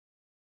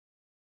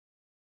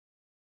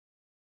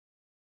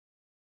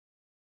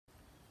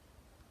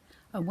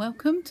And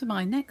welcome to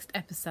my next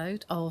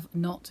episode of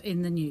Not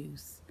in the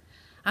News.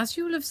 As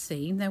you will have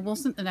seen, there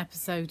wasn't an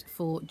episode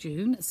for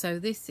June, so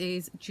this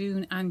is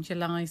June and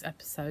July's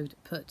episode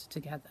put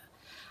together.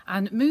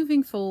 And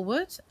moving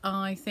forward,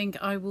 I think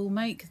I will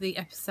make the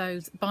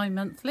episodes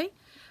bi-monthly,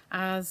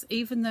 as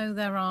even though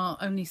there are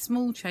only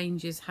small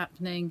changes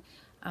happening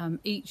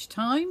each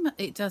time,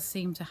 it does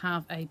seem to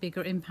have a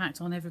bigger impact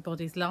on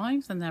everybody's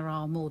lives, and there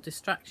are more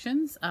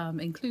distractions,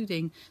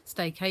 including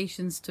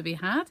staycations to be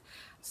had.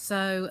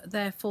 So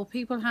therefore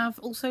people have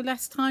also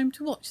less time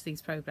to watch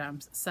these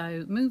programmes.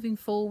 So moving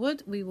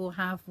forward, we will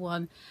have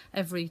one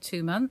every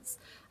 2 months.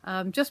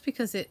 Just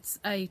because it's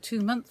a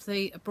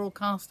 2-monthly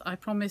broadcast, I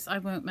promise I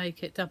won't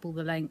make it double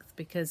the length,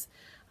 because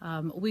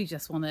we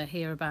just want to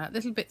hear about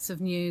little bits of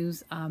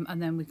news,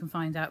 and then we can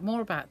find out more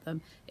about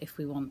them if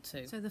we want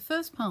to. So the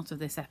first part of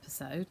this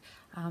episode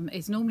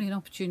is normally an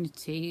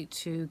opportunity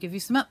to give you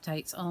some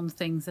updates on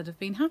things that have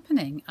been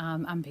happening,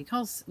 and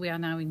because we are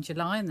now in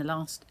July and the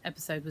last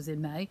episode was in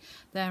May,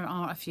 there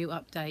are a few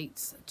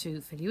updates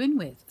to fill you in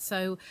with.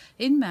 So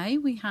in May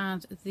we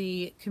had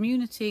the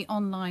community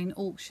online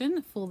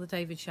auction for the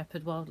David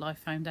Shepherd Wildlife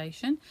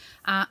Foundation.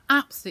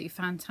 Absolutely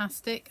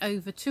fantastic.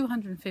 Over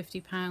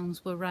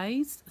 £250 were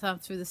raised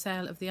through the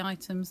sale of the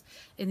items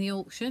in the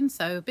auction.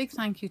 So a big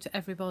thank you to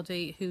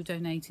everybody who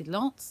donated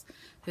lots,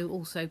 who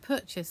also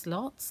purchased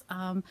lots,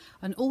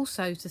 and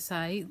also to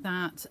say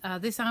that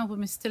this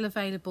album is still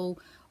available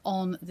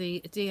on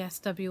the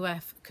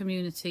DSWF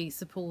Community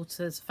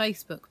Supporters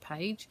Facebook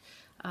page.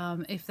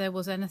 If there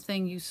was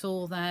anything you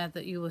saw there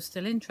that you were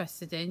still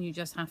interested in, you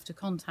just have to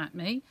contact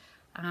me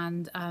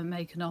and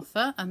make an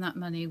offer, and that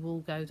money will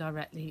go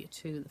directly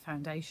to the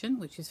foundation,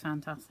 which is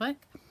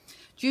fantastic.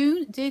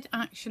 June did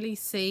actually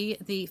see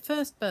the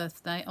first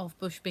birthday of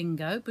Bush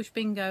Bingo. Bush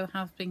Bingo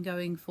have been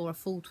going for a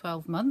full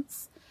 12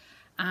 months,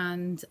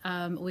 and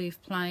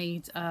we've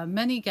played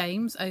many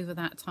games over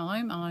that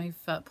time.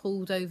 I've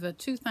pulled over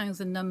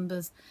 2,000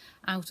 numbers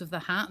out of the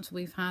hat.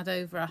 We've had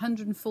over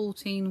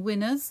 114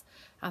 winners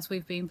as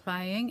we've been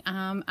playing,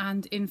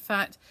 and in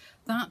fact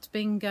that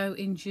bingo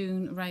in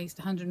June raised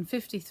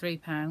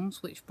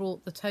 £153, which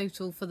brought the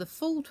total for the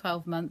full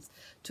 12 months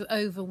to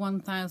over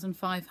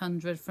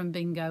 1,500 from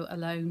bingo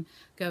alone,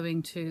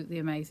 going to the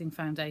amazing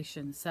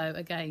foundation. So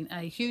again,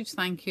 a huge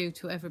thank you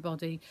to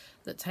everybody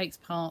that takes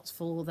part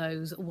for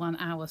those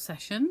 1-hour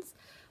sessions.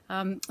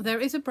 There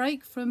is a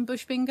break from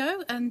Bush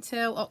Bingo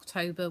until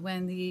October,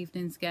 when the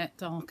evenings get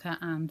darker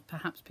and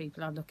perhaps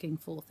people are looking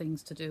for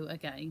things to do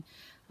again.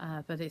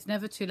 But it's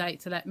never too late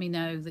to let me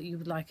know that you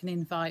would like an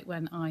invite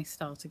when I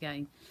start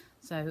again.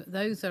 So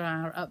those are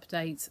our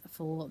updates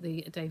for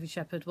the David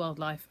Shepherd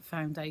Wildlife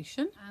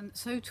Foundation. And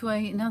so to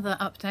another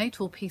update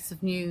or piece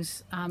of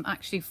news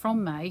actually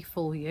from May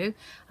for you,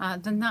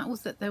 then that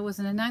was that there was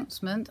an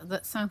announcement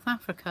that South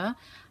Africa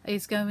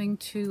is going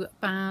to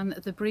ban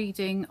the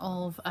breeding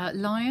of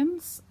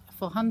lions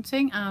for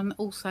hunting and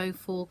also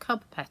for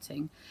cub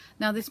petting.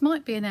 Now this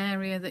might be an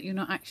area that you're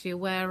not actually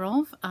aware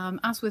of.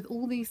 As with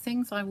all these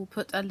things, I will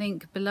put a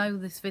link below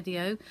this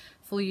video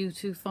for you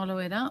to follow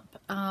it up.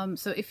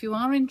 So if you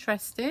are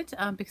interested,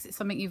 because it's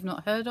something you've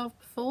not heard of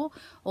before,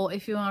 or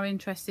if you are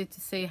interested to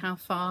see how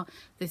far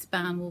this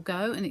ban will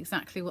go and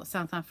exactly what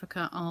South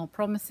Africa are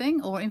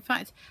promising, or in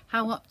fact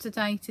how up to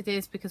date it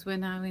is, because we're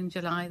now in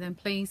July, then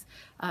please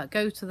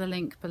go to the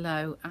link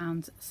below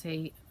and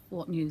see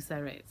what news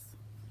there is.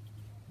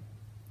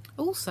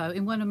 Also,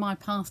 in one of my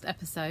past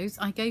episodes,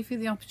 I gave you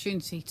the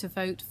opportunity to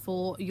vote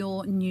for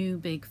your new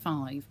Big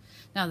Five.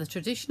 Now, the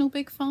traditional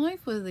Big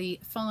Five were the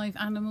 5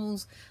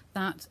 animals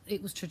that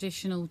it was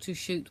traditional to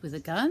shoot with a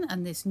gun,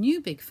 and this new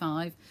Big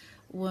Five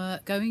were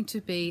going to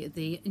be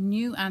the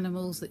new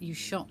animals that you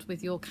shot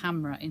with your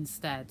camera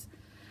instead.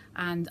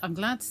 And I'm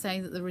glad to say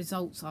that the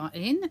results are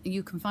in.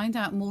 You can find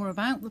out more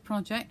about the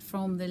project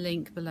from the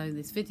link below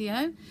this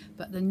video,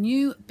 but the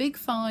new Big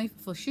Five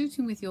for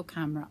shooting with your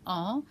camera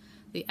are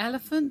the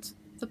elephant,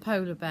 the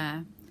polar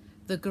bear,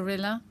 the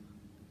gorilla,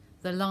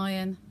 the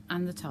lion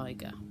and the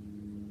tiger.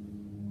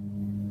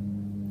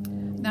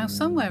 Now,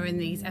 somewhere in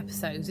these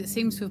episodes it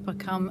seems to have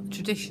become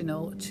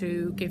traditional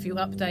to give you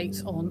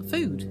updates on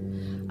food,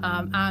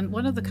 and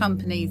one of the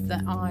companies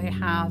that I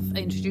have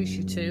introduced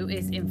you to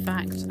is in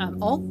fact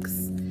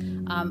Oggs,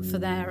 for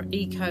their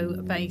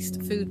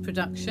eco-based food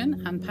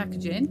production and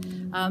packaging,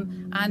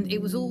 and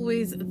it was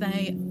always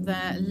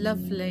their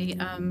lovely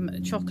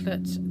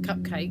chocolate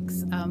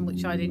cupcakes,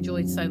 which I'd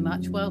enjoyed so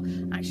much. Well,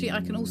 actually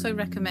I can also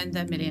recommend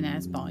their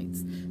Millionaire's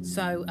Bites.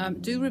 So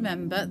do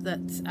remember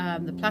that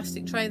the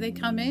plastic tray they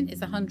come in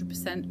is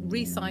 100%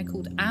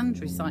 recycled and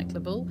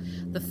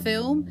recyclable. The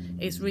film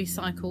is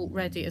recycle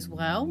ready as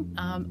well.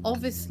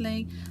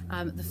 Obviously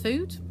the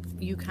food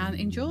you can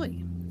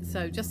enjoy.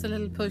 So just a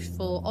little push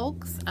for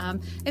Oggs.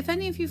 If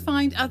any of you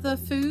find other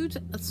food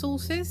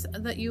sources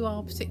that you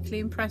are particularly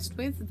impressed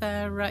with,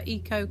 their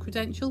eco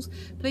credentials,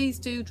 please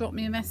do drop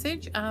me a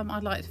message.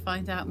 I'd like to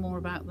find out more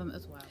about them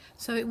as well.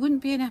 So it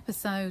wouldn't be an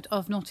episode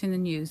of Not in the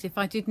News if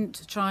I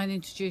didn't try and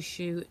introduce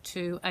you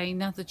to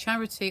another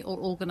charity or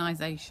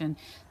organisation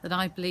that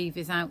I believe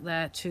is out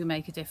there to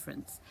make a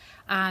difference.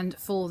 And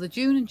for the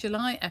June and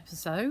July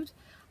episode,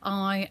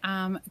 I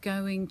am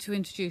going to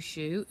introduce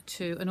you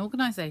to an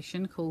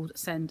organisation called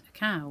Send a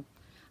Cow.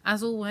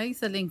 As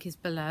always, the link is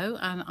below,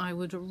 and I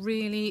would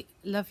really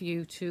love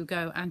you to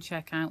go and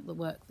check out the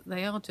work that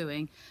they are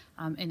doing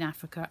in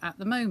Africa at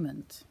the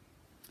moment.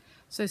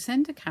 So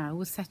Send a Cow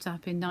was set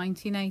up in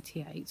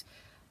 1988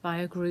 by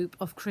a group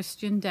of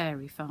Christian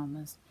dairy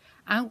farmers,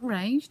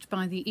 outraged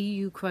by the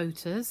EU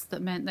quotas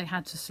that meant they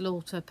had to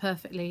slaughter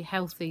perfectly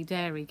healthy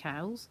dairy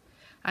cows,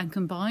 and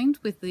combined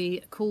with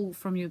the call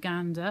from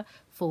Uganda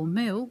for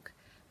milk,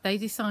 they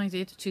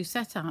decided to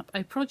set up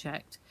a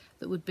project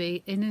that would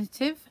be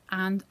innovative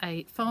and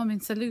a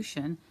farming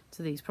solution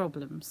to these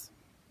problems.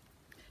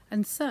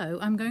 And so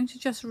I'm going to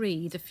just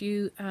read a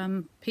few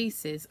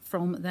pieces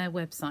from their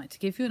website to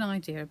give you an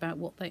idea about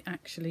what they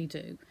actually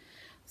do.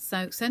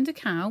 So Send a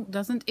Cow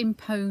doesn't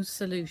impose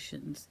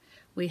solutions.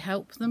 We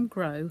help them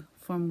grow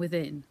from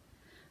within.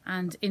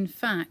 And in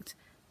fact,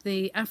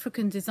 the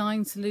African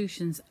design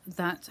solutions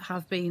that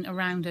have been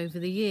around over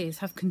the years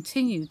have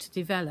continued to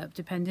develop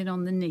depending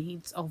on the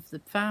needs of the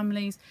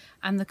families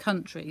and the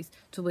countries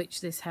to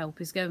which this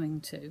help is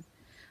going to.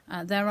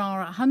 There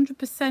are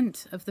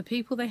 100% of the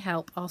people they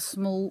help are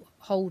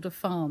smallholder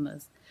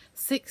farmers.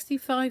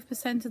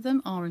 65% of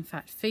them are in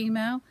fact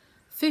female,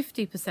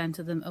 50%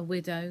 of them are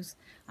widows,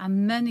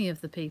 and many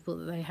of the people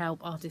that they help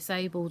are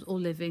disabled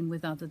or living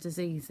with other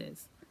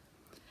diseases.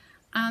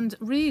 And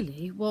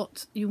really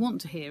what you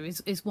want to hear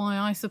is why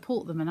I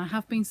support them, and I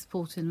have been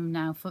supporting them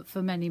now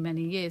for many,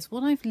 many years.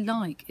 What I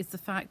like is the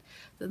fact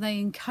that they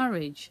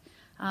encourage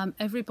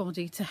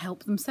everybody to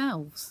help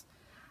themselves.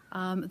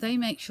 They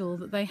make sure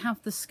that they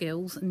have the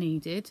skills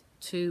needed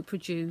to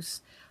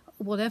produce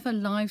whatever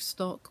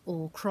livestock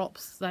or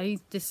crops they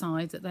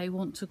decide that they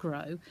want to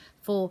grow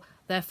for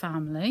their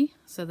family,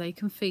 so they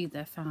can feed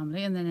their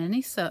family, and then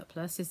any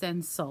surplus is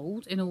then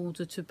sold in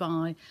order to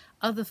buy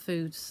other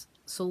food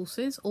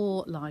sources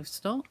or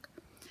livestock.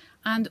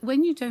 And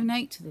when you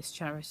donate to this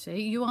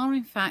charity, you are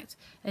in fact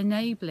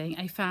enabling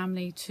a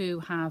family to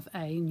have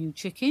a new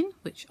chicken,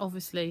 which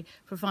obviously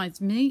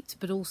provides meat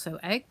but also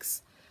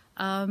eggs,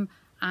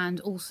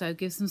 and also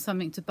gives them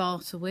something to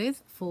barter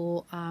with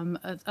for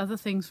other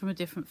things from a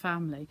different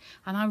family.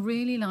 And I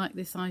really like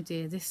this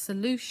idea, this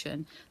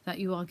solution that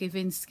you are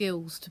giving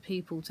skills to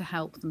people to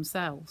help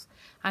themselves.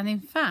 And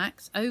in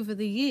fact, over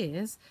the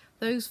years,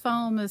 those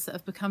farmers that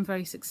have become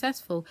very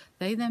successful,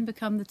 they then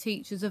become the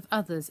teachers of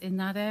others in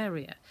that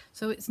area.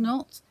 So it's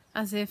not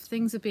as if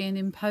things are being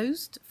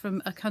imposed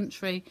from a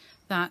country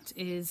that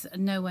is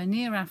nowhere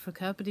near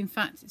Africa, but in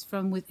fact it's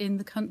from within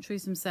the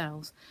countries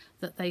themselves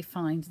that they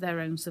find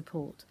their own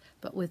support,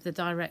 but with the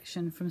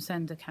direction from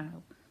Send a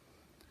Cow.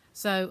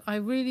 So I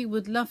really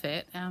would love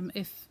it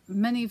if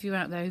many of you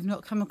out there who've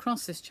not come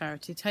across this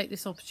charity take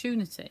this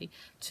opportunity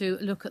to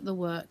look at the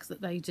work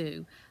that they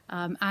do.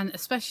 And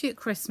especially at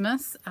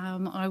Christmas,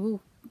 I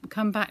will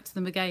come back to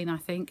them again, I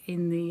think,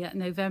 in the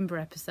November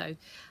episode,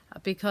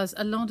 because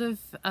a lot of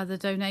the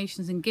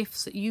donations and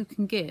gifts that you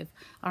can give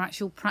are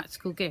actual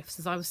practical gifts.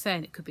 As I was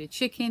saying, it could be a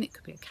chicken, it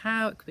could be a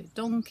cow, it could be a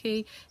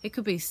donkey, it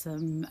could be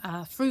some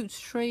fruit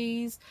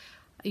trees.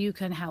 You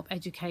can help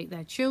educate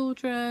their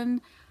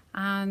children,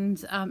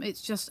 and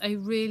it's just a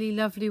really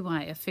lovely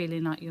way of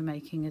feeling like you're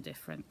making a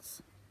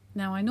difference.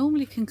 Now, I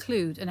normally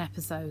conclude an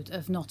episode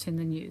of Not in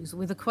the News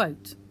with a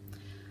quote.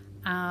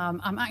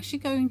 I'm actually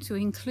going to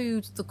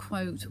include the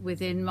quote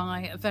within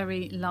my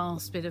very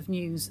last bit of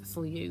news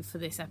for you for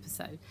this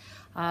episode.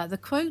 The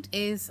quote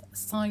is,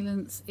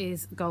 "Silence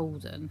is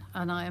golden,"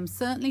 and I am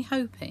certainly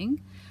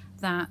hoping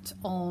that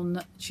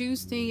on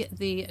Tuesday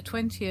the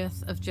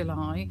 20th of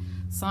July,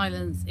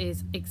 silence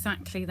is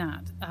exactly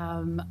that,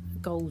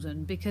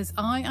 golden, because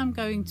I am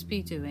going to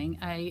be doing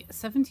a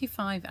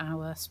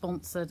 75-hour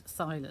sponsored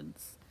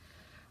silence.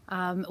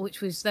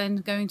 Which was then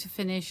going to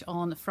finish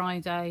on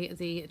Friday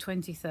the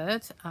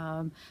 23rd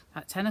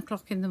at 10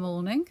 o'clock in the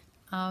morning.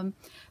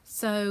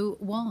 So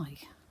why?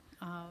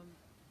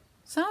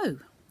 So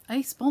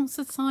a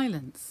sponsored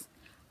silence,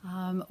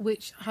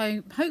 which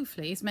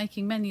hopefully is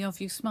making many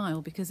of you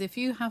smile, because if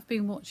you have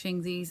been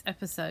watching these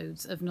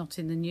episodes of Not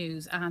in the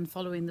News and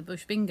following the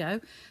Bush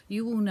Bingo,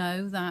 you will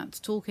know that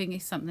talking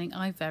is something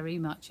I very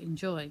much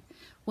enjoy.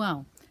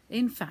 Well,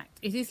 in fact,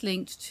 it is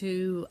linked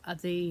to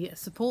the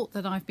support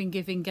that I've been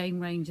giving Game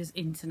Rangers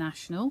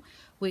International,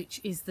 which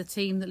is the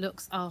team that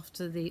looks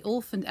after the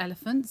orphaned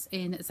elephants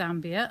in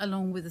Zambia,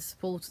 along with the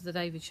support of the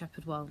David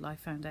Shepherd Wildlife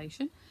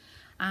Foundation.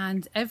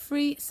 And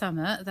every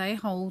summer they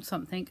hold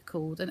something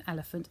called an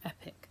Elephant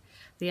Epic.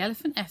 The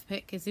Elephant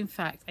Epic is in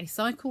fact a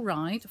cycle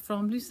ride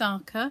from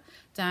Lusaka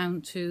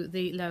down to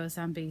the Lower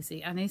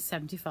Zambezi and is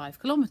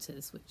 75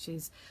 kilometres, which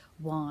is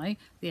why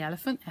the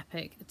Elephant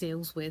Epic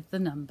deals with the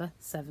number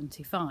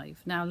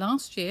 75. Now,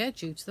 last year,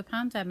 due to the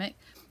pandemic,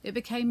 it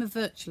became a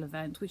virtual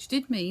event, which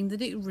did mean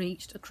that it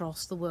reached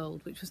across the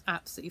world, which was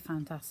absolutely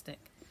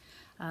fantastic.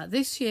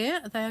 This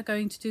year they are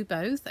going to do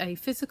both a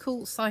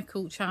physical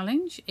cycle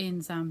challenge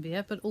in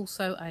Zambia but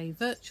also a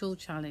virtual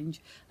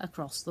challenge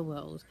across the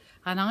world,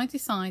 and I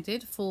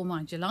decided for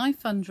my July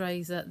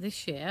fundraiser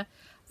this year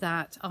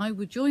that I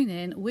would join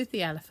in with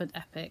the Elephant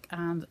Epic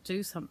and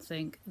do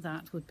something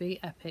that would be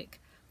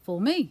epic for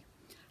me,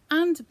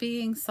 and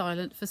being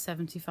silent for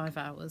 75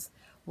 hours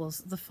was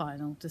the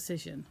final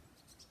decision.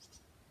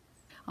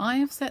 I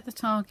have set the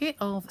target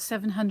of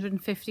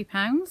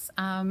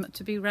 £750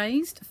 to be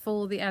raised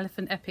for the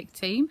Elephant Epic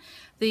team.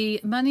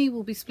 The money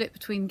will be split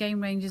between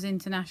Game Rangers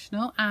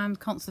International and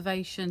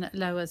Conservation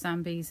Lower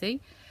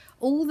Zambezi.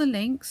 All the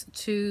links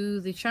to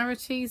the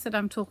charities that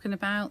I'm talking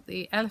about,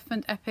 the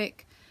Elephant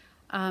Epic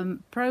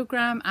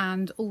programme,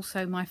 and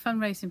also my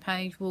fundraising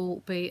page will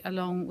be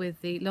along with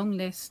the long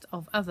list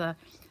of other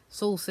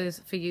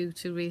sources for you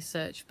to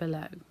research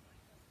below.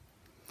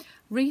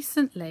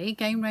 Recently,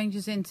 Game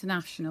Rangers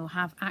International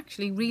have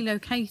actually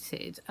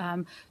relocated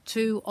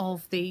 2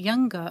 of the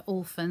younger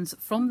orphans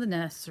from the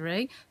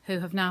nursery who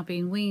have now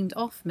been weaned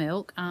off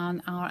milk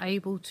and are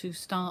able to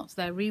start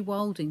their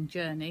rewilding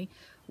journey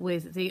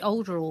with the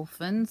older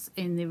orphans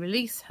in the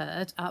release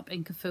herd up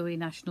in Kafue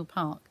National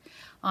Park.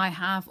 I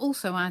have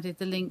also added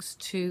the links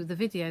to the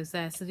videos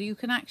there so that you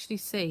can actually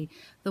see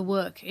the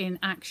work in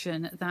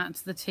action that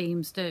the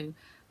teams do.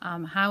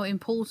 How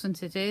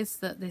important it is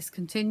that this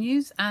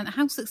continues and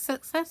how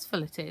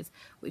successful it is,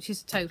 which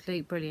is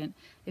totally brilliant.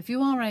 If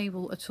you are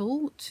able at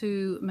all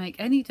to make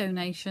any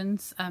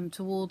donations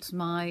towards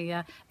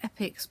my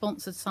Epic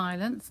sponsored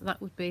silence,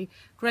 that would be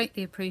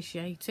greatly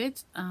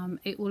appreciated.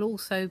 It will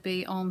also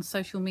be on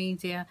social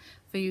media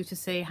for you to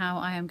see how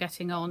I am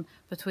getting on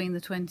between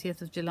the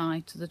 20th of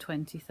July to the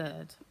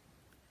 23rd.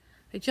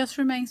 It just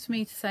remains for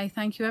me to say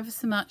thank you ever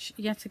so much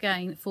yet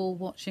again for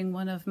watching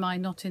one of my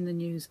Not in the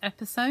News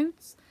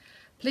episodes.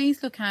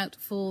 Please look out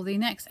for the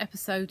next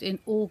episode in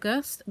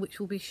August,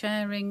 which will be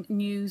sharing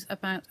news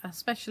about a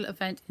special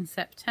event in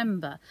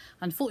September.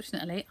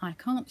 Unfortunately, I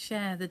can't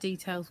share the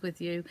details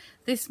with you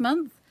this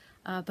month,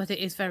 but it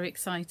is very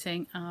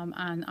exciting,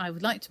 and I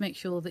would like to make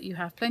sure that you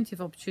have plenty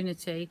of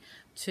opportunity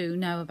to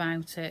know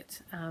about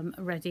it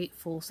ready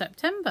for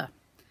September.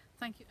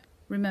 Thank you.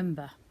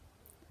 Remember,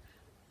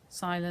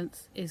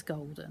 silence is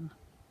golden.